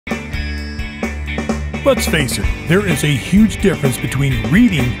Let's face it, there is a huge difference between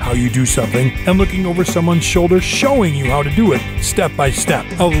reading how you do something and looking over someone's shoulder showing you how to do it step by step.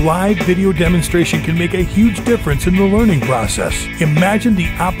 A live video demonstration can make a huge difference in the learning process. Imagine the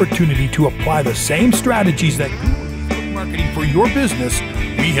opportunity to apply the same strategies that Google marketing for your business.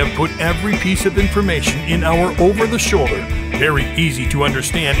 We have put every piece of information in our over-the-shoulder, very easy to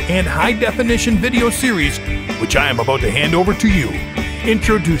understand, and high-definition video series, which I am about to hand over to you.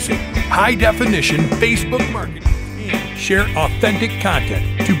 Introducing high-definition Facebook marketing, and share authentic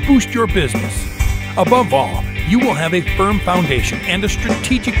content to boost your business. Above all, you will have a firm foundation and a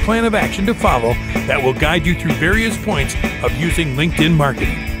strategic plan of action to follow that will guide you through various points of using LinkedIn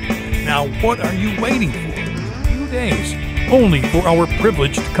marketing. Now, what are you waiting for? A few days, only for our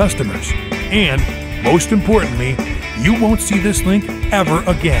privileged customers. And, most importantly, you won't see this link ever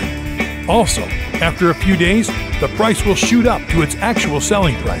again. Also, after a few days, the price will shoot up to its actual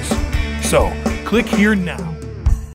selling price. So, click here now.